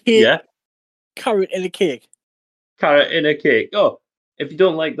 Yeah? Carrot in a cake. Carrot in a cake. Oh, if you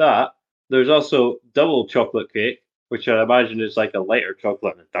don't like that, there's also double chocolate cake, which I imagine is like a lighter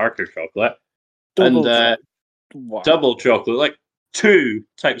chocolate and a darker chocolate. Double chocolate, like 2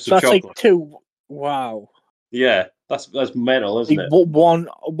 types of chocolate. That's like 2. Wow. Yeah, that's mental, isn't it? One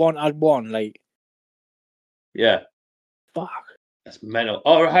add one, like. Yeah. Fuck. That's mental.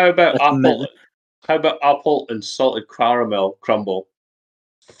 Or how about apple? How about apple and salted caramel crumble?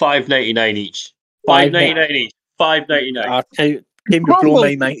 $5.99 each. $5.99 each. $5.99. I'll tell you, Tim, you're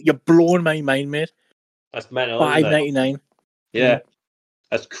blowing my mind. You're blowing my mind, mate. That's mental. $5.99. Yeah,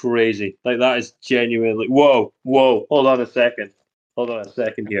 that's crazy. Like that is genuinely. Whoa! Hold on a second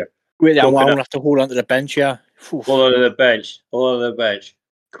here. Wait, I'm gonna have to hold on to the bench, yeah. Hold on to the bench.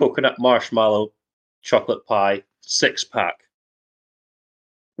 Coconut marshmallow, chocolate pie, 6-pack.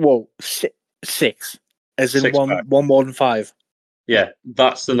 Whoa, 6. As in 6-pack. one more than 5. Yeah,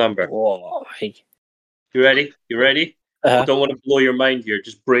 that's the number. Whoa. You ready? I don't want to blow your mind here.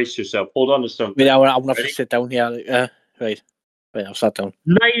 Just brace yourself. Hold on to something. Wait, I'm gonna have to sit down here. Right, I'll sit down.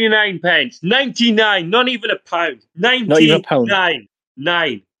 99 pence. 99. Not even a pound. 99. Not even a pound.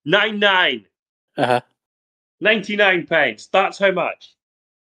 99. 99 pence. That's how much.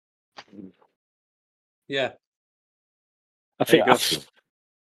 Yeah. I think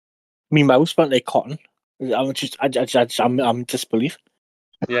me mouse went like cotton. I'm disbelief.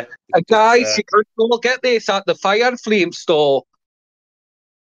 Yeah. Guys, you can go get this at the Fire and Flame store.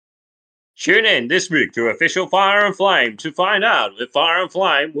 Tune in this week to official Fire and Flame to find out if Fire and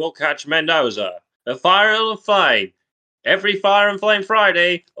Flame will catch Mendoza. The Fire and Flame every Fire and Flame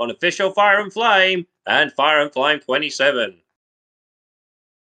Friday on official Fire and Flame and Fire and Flame 27.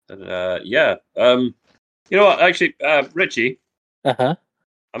 And yeah, you know what? Actually, Richie, Uh-huh.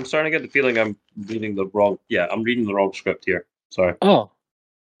 I'm starting to get the feeling I'm reading the wrong. Yeah, I'm reading the wrong script here. Sorry. Oh.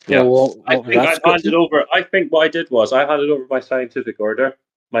 Yeah, Well, I think I handed over. I think what I did was I handed over my scientific order,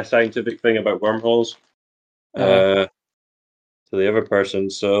 my scientific thing about wormholes, to the other person.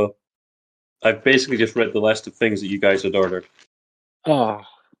 So I've basically just read the list of things that you guys had ordered. Oh,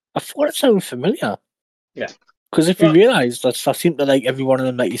 I thought it sounded familiar. Yeah. Because if you realise, I seem to like every one of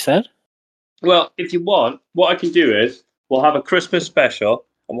them that you said. Well, if you want, what I can do is we'll have a Christmas special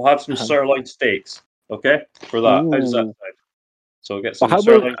and we'll have some sirloin steaks. Okay, for that. How does that sound? So we'll get some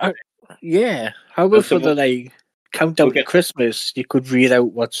sirloin. Yeah. How about for the countdown to Christmas? You could read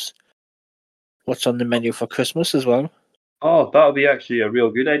out what's on the menu for Christmas as well. Oh, that would be actually a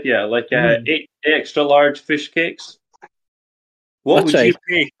real good idea. Like 8 extra large fish cakes. What would you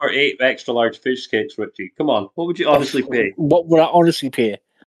pay for 8 extra large fish cakes, Richie? Come on, what would you honestly pay? What would I honestly pay?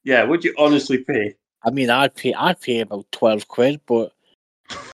 Yeah, would you honestly pay? I mean, I'd pay about 12 quid, but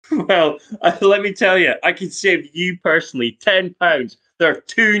well, let me tell you, I can save you personally £10. They're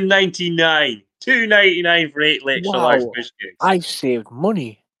 $2.99. $2.99 for 8 extra large fish cakes. I've saved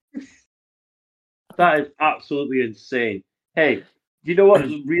money. That is absolutely insane. Hey, you know what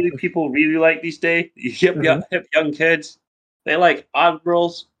people really like these days? Hip young kids. They like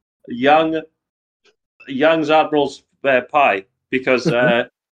Admiral's Young's Admiral's pie because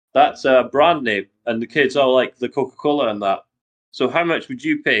that's a brand name, and the kids all like the Coca-Cola and that. So how much would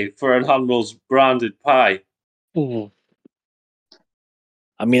you pay for an Admiral's branded pie? I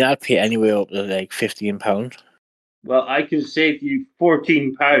mean, I'd pay anywhere up to like £15. Well, I can save you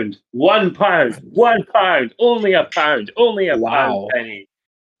 £14. £1. £1. Only a pound. Only a pound penny.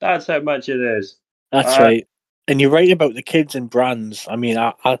 That's how much it is. That's right. And you're right about the kids and brands. I mean,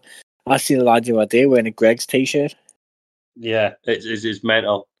 I seen a lad the other day wearing a Greg's t-shirt. Yeah, it's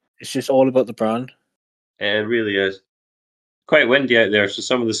mental. It's just all about the brand. It really is. Quite windy out there, so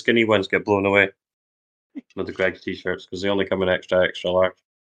some of the skinny ones get blown away with the Greg's t-shirts because they only come in extra large.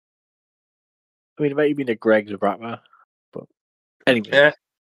 I mean, it might have been a Greg's Bratma, but anyway.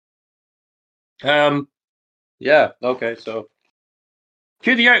 Yeah. Yeah. Okay. So,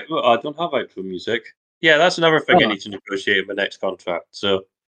 I don't have outro music. Yeah, that's another thing I need to negotiate in my next contract. So,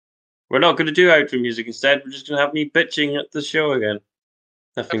 we're not going to do outro music. Instead, we're just going to have me bitching at the show again.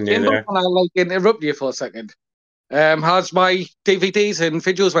 Nothing new there. Can I interrupt you for a second? Has my DVDs and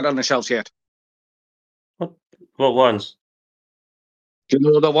videos went on the shelves yet? What ones? Do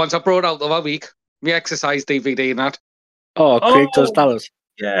you know the ones I brought out the other week? My exercise DVD and that. Oh, Craig does Dallas.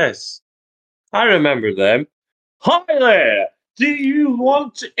 Yes. I remember them. Hi there! Do you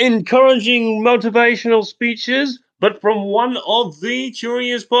want encouraging motivational speeches, but from one of the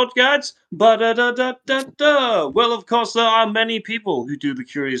Curious Podcats? Ba-da-da-da-da-da! Well, of course, there are many people who do the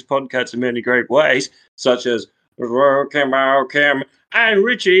Curious Podcats in many great ways, such as Kim and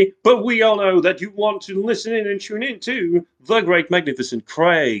Richy, but we all know that you want to listen in and tune in to the great magnificent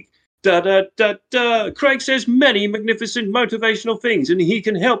Craig. Craig says many magnificent motivational things, and he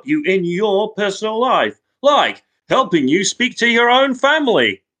can help you in your personal life, like helping you speak to your own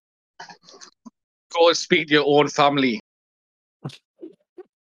family. Go and speak to your own family.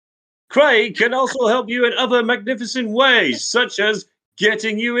 Craig can also help you in other magnificent ways, such as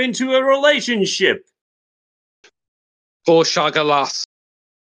getting you into a relationship. Go shag a lass.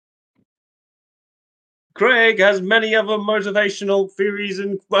 Craig has many other motivational theories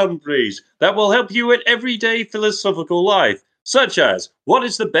and quandaries that will help you in everyday philosophical life, such as, what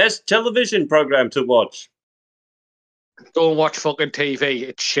is the best television program to watch? Don't watch fucking TV,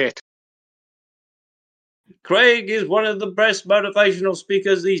 it's shit. Craig is one of the best motivational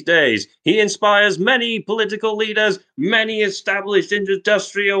speakers these days. He inspires many political leaders, many established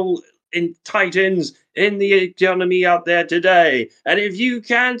industrial titans in the economy out there today. And if you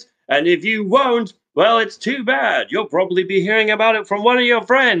can't, and if you won't, well, it's too bad. You'll probably be hearing about it from one of your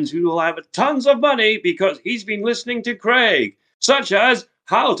friends who will have tons of money because he's been listening to Craig, such as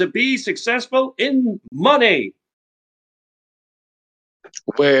how to be successful in money.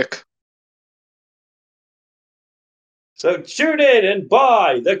 Work. So tune in and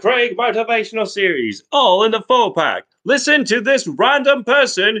buy the Craig Motivational Series, all in the 4-pack. Listen to this random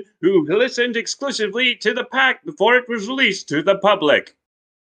person who listened exclusively to the pack before it was released to the public.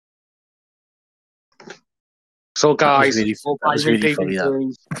 So guys, funny,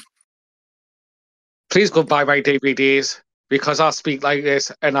 please go buy my DVDs because I speak like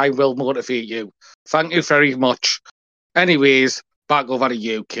this and I will motivate you. Thank you very much. Anyways, back over to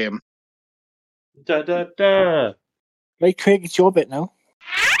you, Kim. Right, Craig, it's your bit now.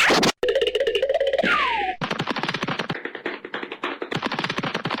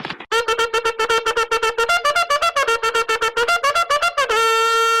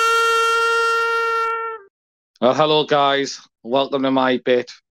 Well, hello, guys. Welcome to my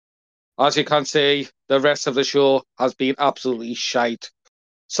bit. As you can see, the rest of the show has been absolutely shite.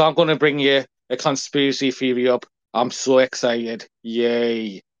 So I'm going to bring you a conspiracy theory up. I'm so excited.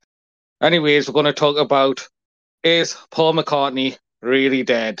 Yay. Anyways, we're going to talk about, is Paul McCartney really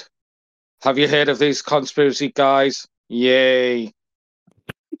dead? Have you heard of these conspiracy guys? Yay.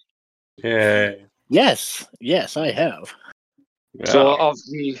 Yeah. Yes, I have. So Yeah.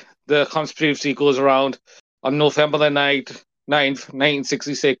 obviously the conspiracy goes around on November the 9th,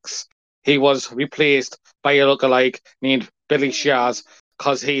 1966. He was replaced by a lookalike named Billy Shaz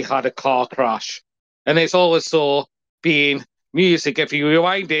because he had a car crash. And it's always so being music. If you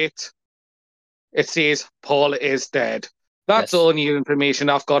rewind it, it says Paul is dead. That's Yes. all new information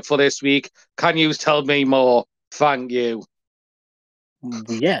I've got for this week. Can you tell me more? Thank you.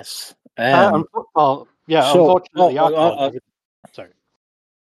 Yes. Unfortunately, I can't. Sorry.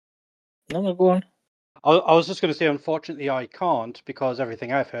 No, go on. I was just going to say, unfortunately, I can't because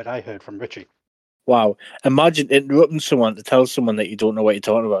everything I heard from Richy. Wow. Imagine interrupting someone to tell someone that you don't know what you're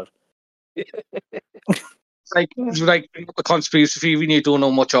talking about. It's like the conspiracy theory, and you don't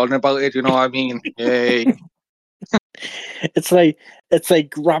know much on about it, you know what I mean? Yay. It's like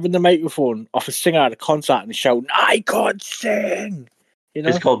grabbing the microphone off a singer at a concert and shouting, "I can't sing." You know?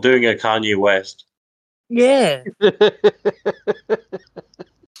 It's called doing a Kanye West. Yeah.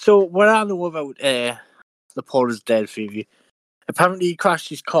 So what I know about the Paul is dead theory, apparently he crashed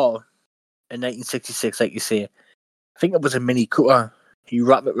his car in 1966, like you say. I think it was a Mini Cooper. He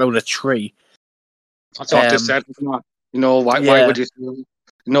wrapped it around a tree. That's what I just said. You know, why would you?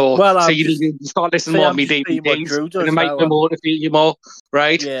 No, Well, so I'm you just- start listening say more I'm to me just saying what DVDs, Drew does and it might now. motivate you more,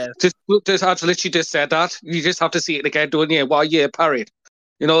 right? Yeah. Just I've literally just said that. You just have to see it again, don't you? Why you parrot?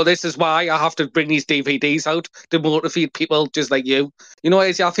 You know, this is why I have to bring these DVDs out to motivate people just like you. You know,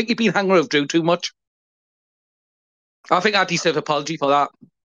 I think you've been hanging with Drew too much. I think I deserve an apology for that.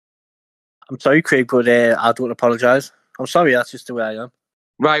 I'm sorry, Craig, but I don't apologise. I'm sorry, that's just the way I am.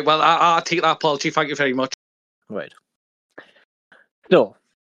 Right, well, I'll take that apology. Thank you very much. Right. So,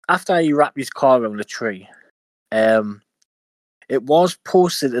 after he wrapped his car around a tree, it was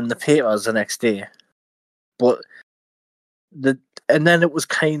posted in the papers the next day, but and then it was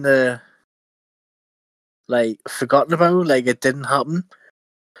kind of like forgotten about, like it didn't happen.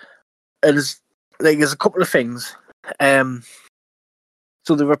 There's a couple of things.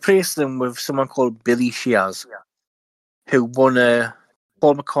 So they replaced them with someone called Billy Shears, who won a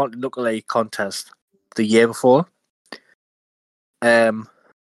Paul McCartney lookalike contest the year before. And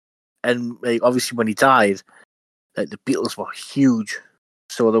like obviously when he died, like the Beatles were huge,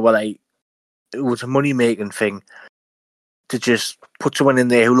 so they were like, it was a money making thing to just put someone in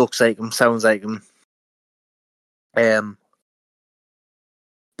there who looks like him, sounds like him.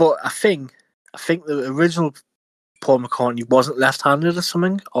 But I think the original Paul McCartney wasn't left-handed or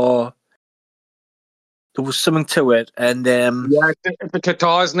something, or there was something to it. And yeah, the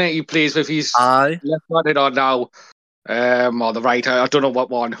guitar, isn't it? He plays with his left-handed or now, or the right. I don't know what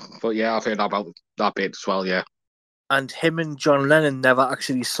one, but yeah, I've heard about that bit as well. Yeah. And him and John Lennon never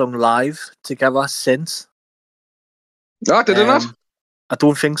actually sung live together since. No, did it not? I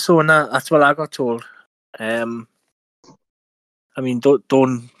don't think so, and that's what I got told. I mean,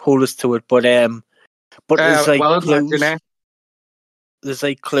 don't hold us to it, but there's like clues. There's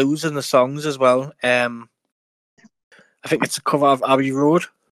like clues in the songs as well. I think it's a cover of Abbey Road,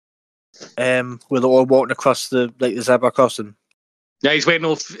 where they're all walking across the zebra crossing. Yeah, he's wearing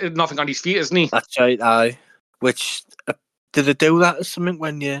nothing on his feet, isn't he? That's right, aye. Which did they do that or something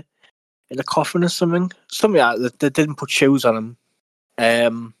when you're in a coffin or something? Something like that. They didn't put shoes on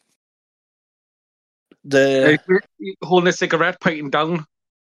him. Holding a cigarette, pointing down,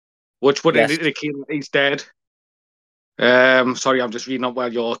 which would indicate he's dead. Sorry, I'm just reading up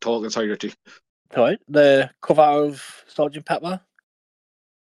while you're talking. Sorry, Richie. Right, the cover of Sgt. Pepper.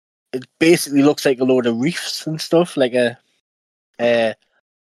 It basically looks like a load of reefs and stuff, like I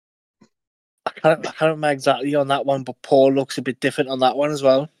can't remember exactly on that one, but Paul looks a bit different on that one as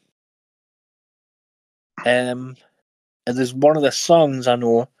well. And there's one of the songs I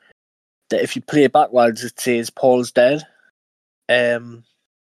know that if you play it backwards, it says Paul's dead. I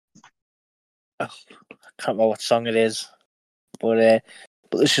can't remember what song it is, but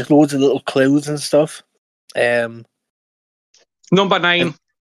there's just loads of little clues and stuff. Number 9.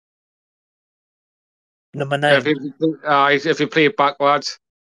 Number 9. If you play it backwards,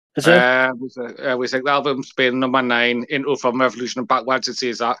 Is it? We think the album's been number 9, Intro from Revolution and backwards. It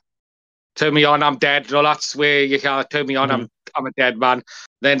says that. Turn Me On, I'm Dead. No, that's where you hear Turn Me On, I'm a dead man.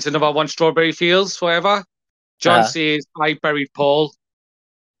 Then it's another one, Strawberry Fields, Forever. John says, I buried Paul.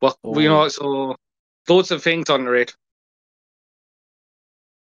 But, so loads of things on it.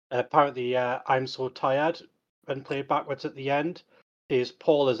 Apparently, I'm So Tired, when played backwards at the end, is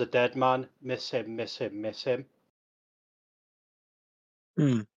Paul is a dead man. Miss him, miss him, miss him.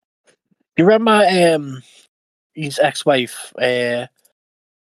 You remember his ex-wife? What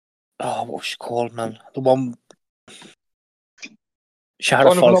was she called, man? The one. She had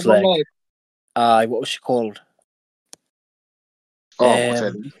a false leg. What was she called? What's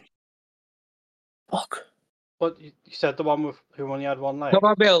it? Fuck. What you said, the one with who only had one leg?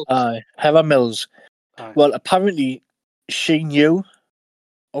 Heather Mills. Heather Mills. Aye. Well, apparently she knew.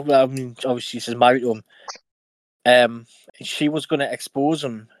 I mean, obviously she's married to him. She was going to expose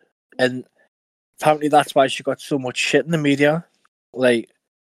him, and apparently that's why she got so much shit in the media. Like,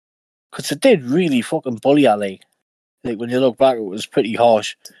 because it did really fucking bully her. Like when you look back, it was pretty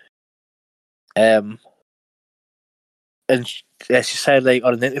harsh. And she said, like,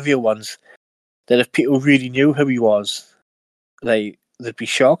 on an interview once, that if people really knew who he was, like, they'd be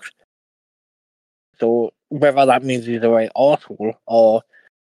shocked. So whether that means he's the right arsehole or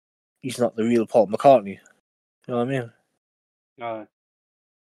he's not the real Paul McCartney, you know what I mean? No.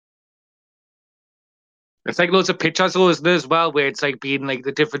 It's like loads of pictures, though, isn't it, as well, where it's like being like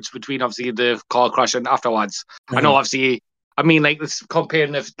the difference between obviously the car crash and afterwards. I know, obviously. I mean, like, this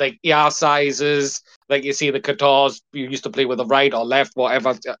comparing the like ear sizes, like you see the guitars you used to play with the right or left,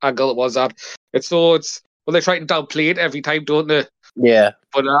 whatever angle it was at. Well, they try to downplay it every time, don't they? Yeah.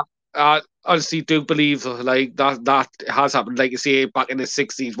 But I honestly do believe like that has happened. Like you see back in the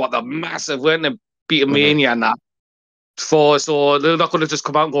 60s, what the massive, weren't they, Beatlemania and that. So they're not going to just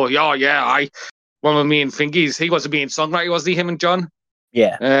come out and go, one of the main thingies. He was a main songwriter, wasn't he? Him and John.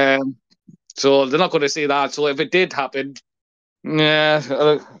 Yeah. So they're not going to say that. So if it did happen.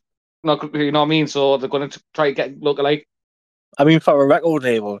 Yeah, not, you know what I mean? So they're going to try to get look-alike. I mean, for a record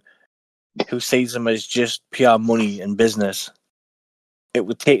label who sees them as just pure money and business, it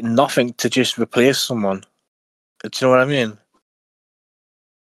would take nothing to just replace someone. Do you know what I mean?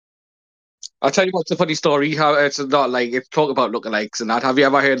 I'll tell you what's a funny story. How it's not like it's talk about lookalikes and that. Have you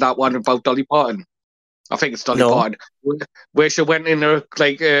ever heard that one about Dolly Parton? I think it's Dolly Parton, where she went in a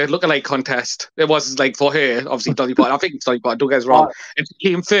lookalike contest. It was like for her, obviously Dolly Parton. I think it's Dolly Parton. Don't get us wrong. And she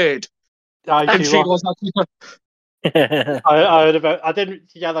came third. And she was I heard about. I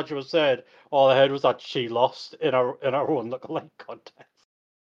didn't hear that she was third. All I heard was that she lost in her own lookalike contest.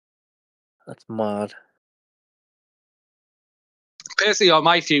 That's mad. Personally, on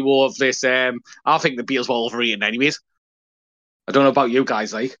my view of this, I think the Beatles were overrated. Anyways, I don't know about you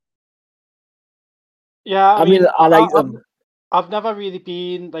guys, like. Yeah, I mean, I like them. I've never really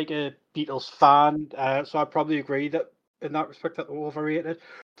been like a Beatles fan, so I probably agree that in that respect that they're overrated.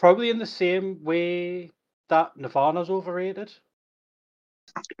 Probably in the same way that Nirvana's overrated.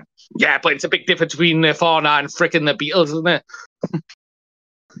 Yeah, but it's a big difference between Nirvana and fricking the Beatles, isn't it?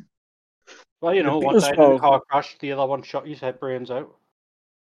 Well, you know, one died in a car crash, the other one shot his head brains out.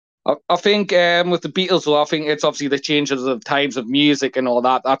 I think with the Beatles, though, I think it's obviously the changes of times of music and all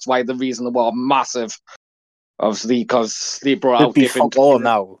that. That's why the reason they were massive, obviously, because they brought out different. Oh,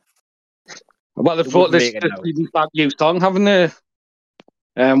 now. Well, they brought this new song, haven't they?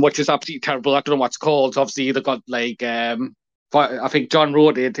 Which is absolutely terrible. I don't know what it's called. Obviously, they got like I think John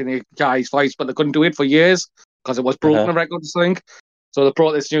wrote it in a guy's voice, but they couldn't do it for years because it was broken. The records, I think. So they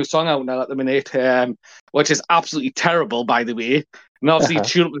brought this new song out now at the minute, which is absolutely terrible, by the way. And obviously it's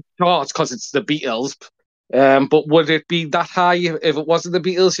shooting the charts because it's the Beatles. But would it be that high if it wasn't the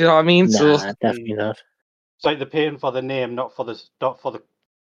Beatles? You know what I mean? Nah, definitely not. It's like they're paying for the name, not for the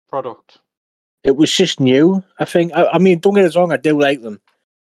product. It was just new, I think. I mean, don't get us wrong, I do like them.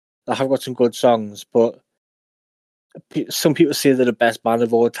 I have got some good songs, but some people say they're the best band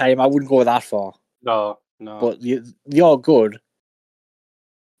of all time. I wouldn't go that far. No. But they are good.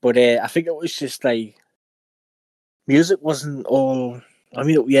 But I think it was just like music wasn't all. I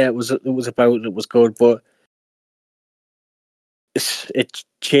mean, it was good, but it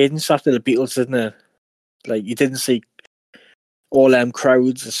changed after the Beatles, didn't it? Like you didn't see all them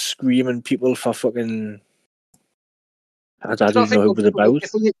crowds screaming people for fucking. I don't even know who it was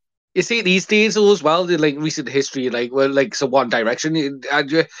about. You see these days as well, like recent history, like One Direction,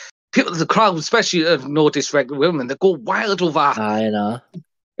 and people, the crowd, especially no disrespect to women, they go wild over. I know.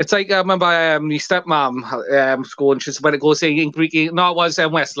 It's like I remember my stepmom going, she's when it goes in Greek. No, it was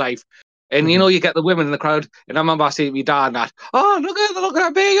Westlife. And you know, you get the women in the crowd, and I remember seeing my dad and that, oh, look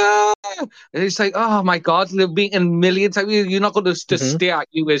at me, oh! And it's like, oh my God, they've meeting millions. I mean, you're not going to just stare at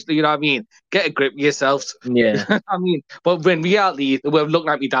you, as you know what I mean? Get a grip of yourselves. Yeah. I mean, but when reality, they were looking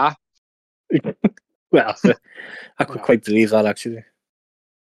at me dad. Well, I could quite believe that, actually.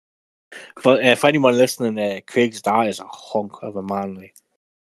 But if anyone listening, Craig's dad is a hunk of a man. Like.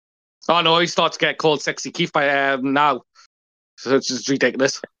 Oh no, he starts to get called Sexy Keith by now. So it's just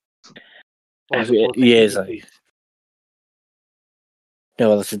ridiculous. He is.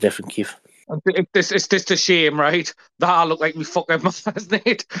 No, that's a different Keith. It's just a shame, right? That I look like me fucking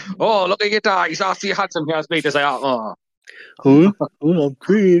mate. Oh, look at your dad. He's after you had some here, mate. It's like, oh. I'm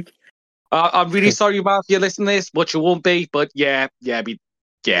Craig. I'm really sorry, Mark, if you listen to this, but you won't be. But yeah.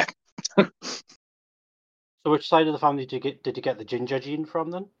 So, which side of the family did you get the ginger gene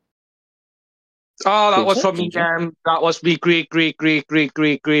from then? Oh, that was from me. That was me great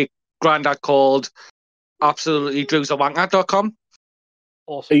granddad called absolutely Drewcifer.com.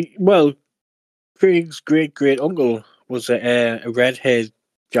 Awesome. Well, Craig's great uncle was a red-haired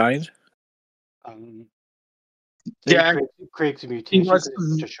giant. Yeah, Craig's a mutation.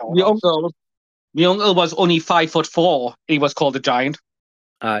 My uncle was only 5'4". He was called a giant.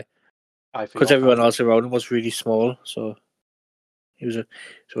 Aye, because everyone else around him was really small, so he was a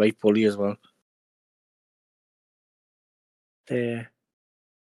right bully as well. So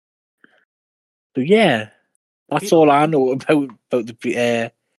yeah, that's all I know about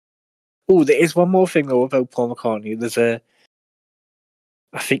the. Oh, there is one more thing though about Paul McCartney. There's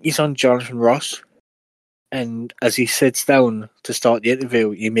I think he's on Jonathan Ross, and as he sits down to start the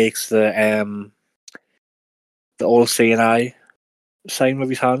interview, he makes the all seeing eye sign with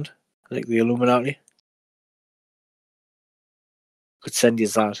his hand, like the Illuminati. Could send you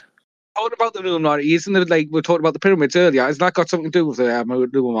that. Talking about the Illuminati, isn't it like we were talking about the pyramids earlier? Has that got something to do with the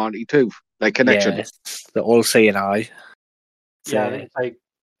Illuminati too? Like connection? Yeah, the all seeing eye. Yeah, it's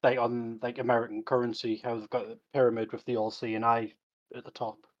like on like American currency, how they've got the pyramid with the all-seeing eye at the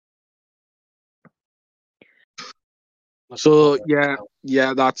top. So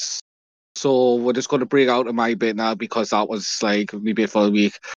yeah, that's so we're just going to bring out my bit now because that was like my bit for the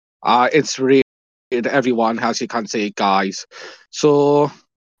week. It's really everyone, as you can see, guys. So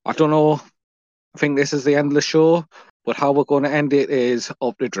I don't know. I think this is the end of the show, but how we're going to end it is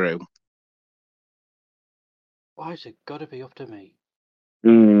up to Drew. Why has it got to be up to me?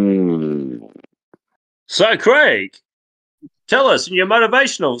 So, Craig, tell us in your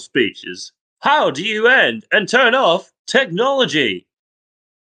motivational speeches, how do you end and turn off technology?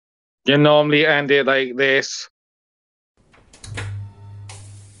 You normally end it like this.